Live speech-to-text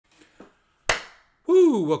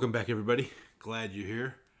Woo! Welcome back, everybody. Glad you're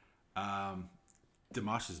here.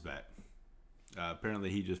 Dimash is back. Apparently,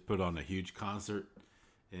 he just put on a huge concert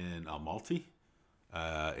in Almaty,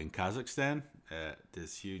 in Kazakhstan, at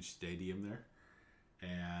this huge stadium there.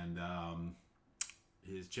 And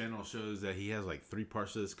his channel shows that he has like 3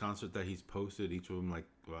 parts of this concert that he's posted, each of them like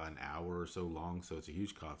an hour or so long. So it's a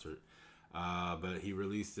huge concert. But he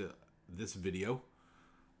released this video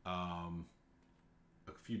a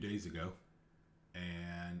few days ago.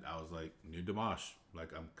 And I was like, new Dimash.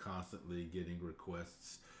 Like, I'm constantly getting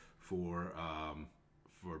requests for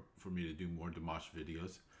me to do more Dimash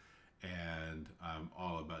videos, and I'm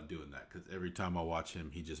all about doing that because every time I watch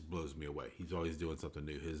him, he just blows me away. He's always doing something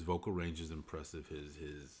new. His vocal range is impressive.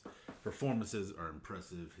 His performances are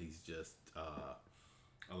impressive. He's just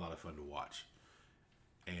a lot of fun to watch.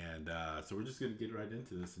 And so we're just gonna get right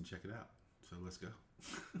into this and check it out. So let's go.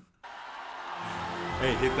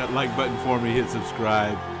 Hey, hit that like button for me, hit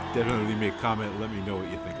subscribe, definitely leave me a comment, let me know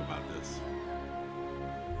what you think about this.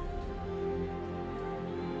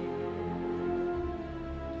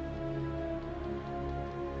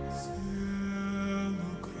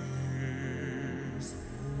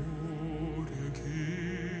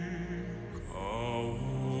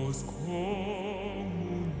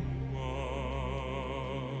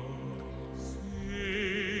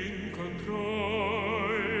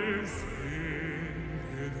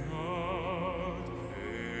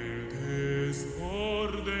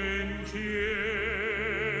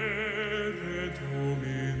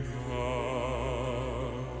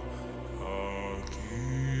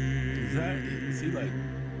 Is he like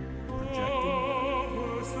projecting?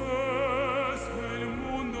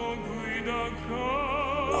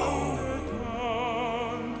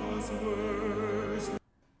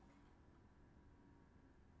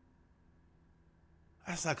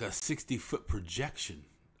 That's like a 60-foot projection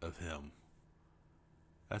of him.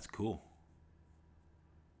 That's cool.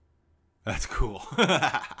 That's cool.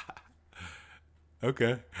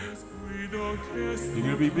 Okay. You're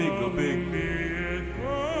gonna be big, go big.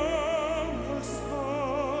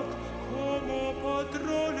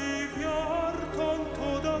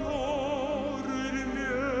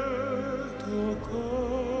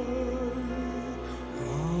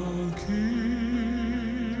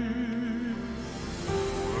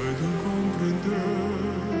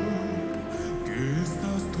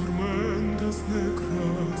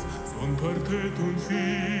 Parte de un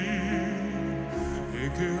fin y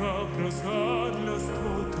que abrazar las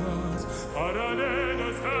todas para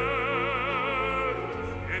renacer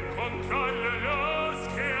y encontrar los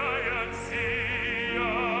que hay ansían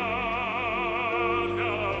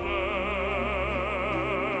ver.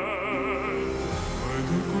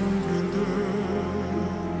 Puedo comprender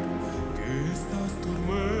que estas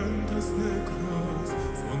tormentas negras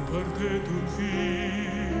son parte de un fin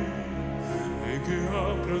y que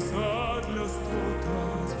abrazarlas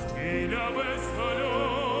todas y la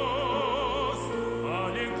besaros,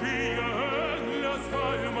 alegría en las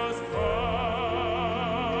almas, paz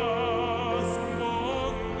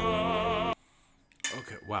ponga.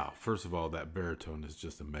 Okay, wow. First of all, that baritone is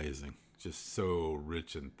just amazing. Just so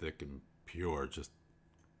rich and thick and pure. Just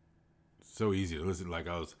so easy to listen. Like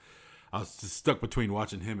I was just stuck between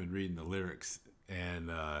watching him and reading the lyrics, and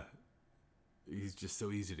he's just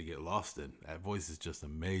so easy to get lost in. That voice is just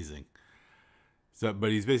amazing. So,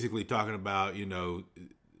 but he's basically talking about,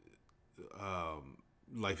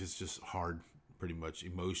 life is just hard, pretty much.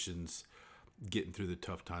 Emotions, getting through the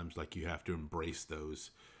tough times, like you have to embrace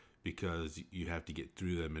those because you have to get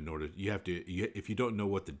through them in order. If you don't know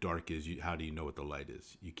what the dark is, how do you know what the light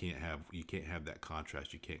is? You can't have that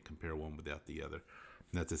contrast. You can't compare one without the other.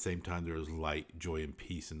 And at the same time, there is light, joy, and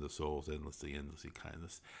peace in the souls, endlessly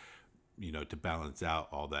kindness. To balance out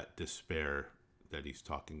all that despair that he's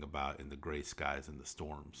talking about in the gray skies and the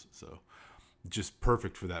storms. So just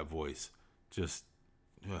perfect for that voice. Just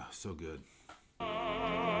so good.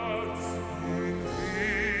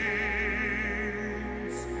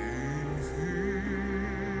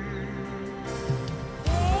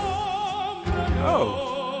 Oh.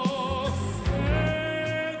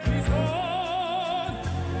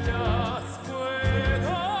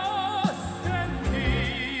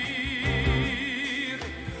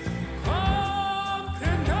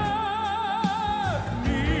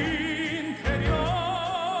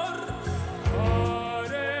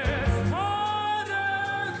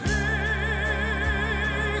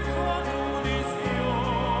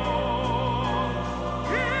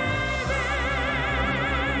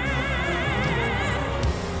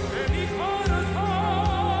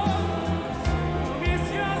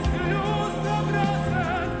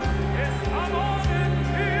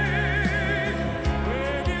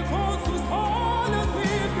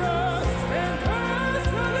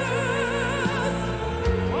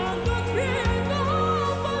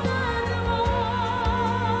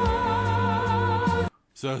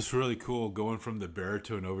 So it's really cool going from the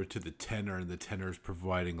baritone over to the tenor, and the tenor is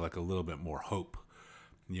providing like a little bit more hope.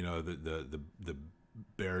 You know, the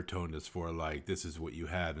baritone is for like, this is what you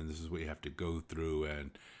have and this is what you have to go through,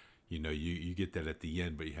 and you know, you get that at the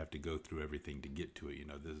end, but you have to go through everything to get to it. You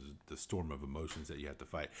know, this is the storm of emotions that you have to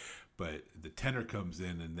fight. But the tenor comes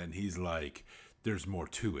in, and then he's like, there's more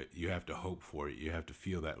to it. You have to hope for it. You have to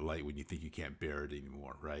feel that light when you think you can't bear it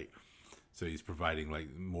anymore, right? So he's providing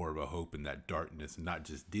like more of a hope in that darkness, and not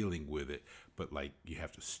just dealing with it, but like you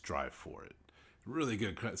have to strive for it. Really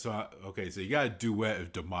good. So okay, so you got a duet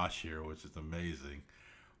of Dimash here, which is amazing.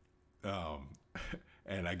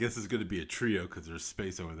 And I guess it's going to be a trio because there's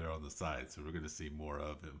space over there on the side, so we're going to see more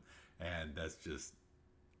of him. And that's just,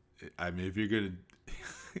 I mean, if you're going to,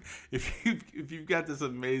 if you've got this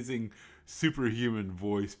amazing superhuman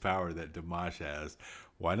voice power that Dimash has,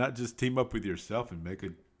 why not just team up with yourself and make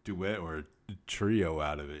a duet or a trio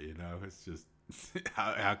out of it? You know, it's just,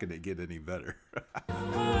 how can it get any better?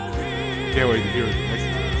 Can't wait to hear it next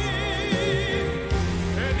time.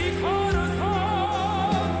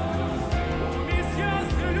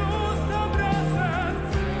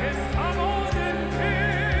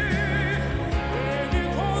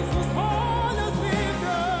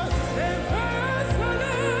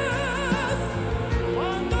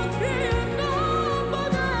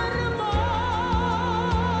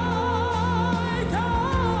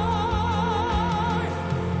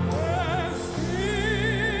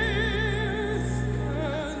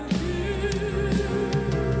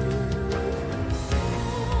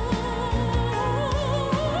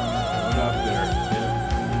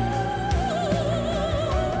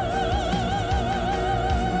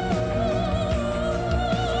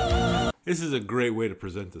 This is a great way to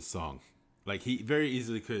present this song. Like, he very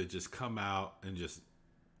easily could have just come out and just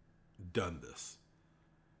done this,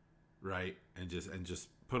 right? And just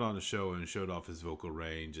put on a show and showed off his vocal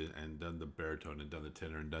range, and done the baritone and done the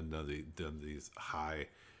tenor and done these high,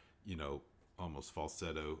 you know, almost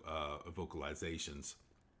falsetto vocalizations.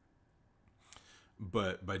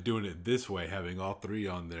 But by doing it this way, having all three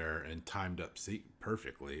on there and timed up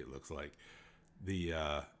perfectly, it looks like,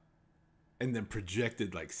 and then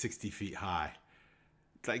projected like 60 feet high.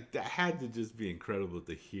 Like, that had to just be incredible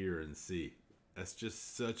to hear and see. That's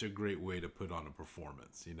just such a great way to put on a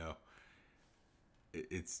performance, you know?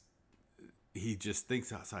 He just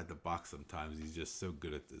thinks outside the box sometimes. He's just so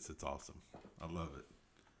good at this. It's awesome. I love it.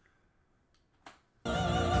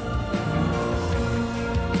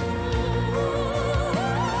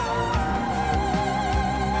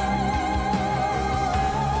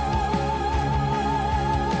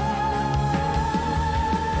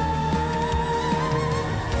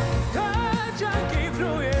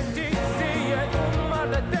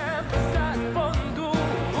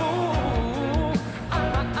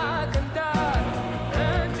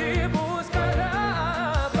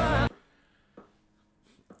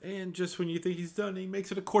 And just when you think he's done, he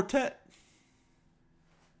makes it a quartet.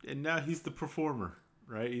 And now he's the performer,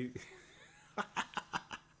 right?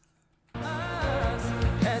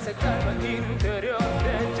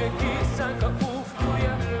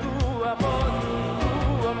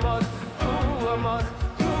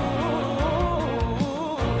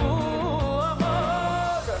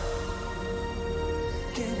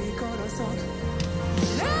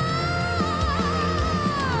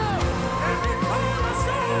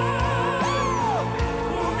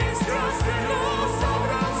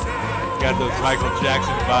 Got those Michael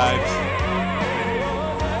Jackson vibes.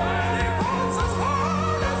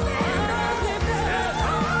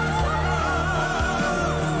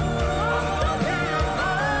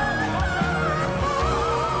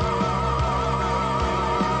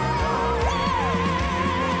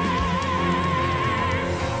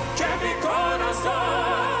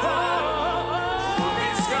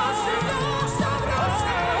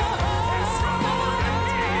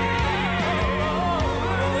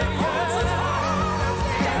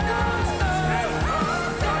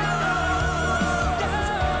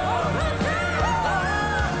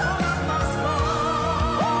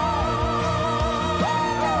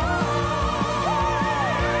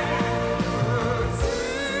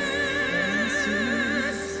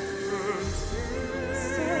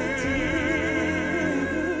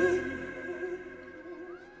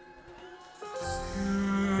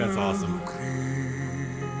 That's awesome.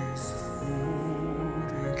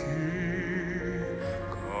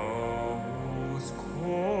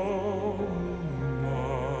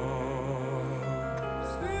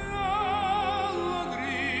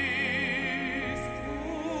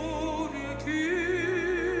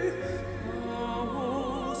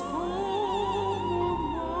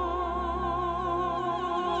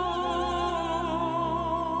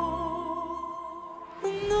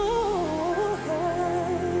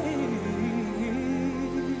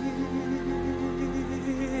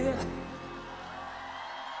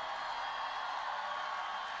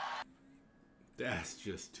 That's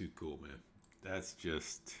just too cool, man. That's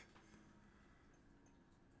just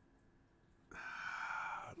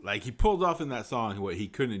like he pulled off in that song what he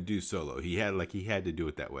couldn't do solo. He had to do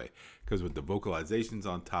it that way because with the vocalizations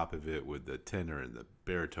on top of it, with the tenor and the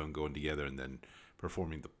baritone going together, and then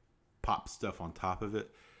performing the pop stuff on top of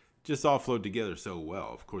it, just all flowed together so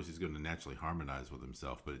well. Of course, he's going to naturally harmonize with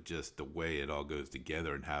himself, but just the way it all goes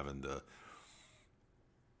together and having the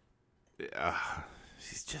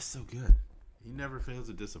he's just so good. He never fails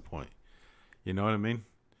to disappoint. You know what I mean?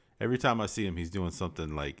 Every time I see him, he's doing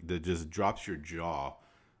something like that just drops your jaw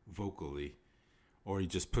vocally, or he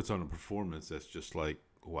just puts on a performance that's just like,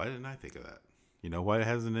 why didn't I think of that? You know, why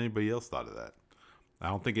hasn't anybody else thought of that? I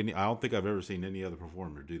don't think I've ever seen any other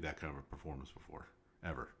performer do that kind of a performance before,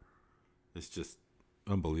 ever. It's just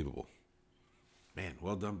unbelievable. Man,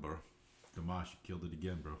 well done, bro. Dimash, you killed it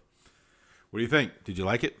again, bro. What do you think? Did you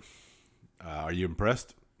like it? Are you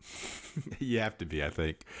impressed? You have to be, I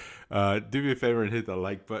think. Do me a favor and hit the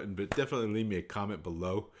like button, but definitely leave me a comment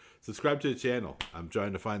below. Subscribe to the channel. I'm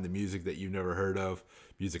trying to find the music that you've never heard of,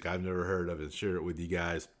 music I've never heard of, and share it with you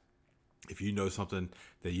guys. If you know something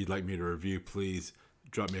that you'd like me to review, please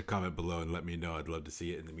drop me a comment below and let me know. I'd love to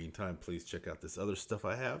see it. In the meantime, please check out this other stuff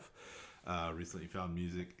I have. Recently found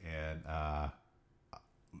music, and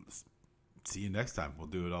see you next time. We'll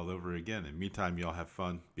do it all over again. In the meantime, y'all have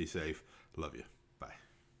fun. Be safe. Love you.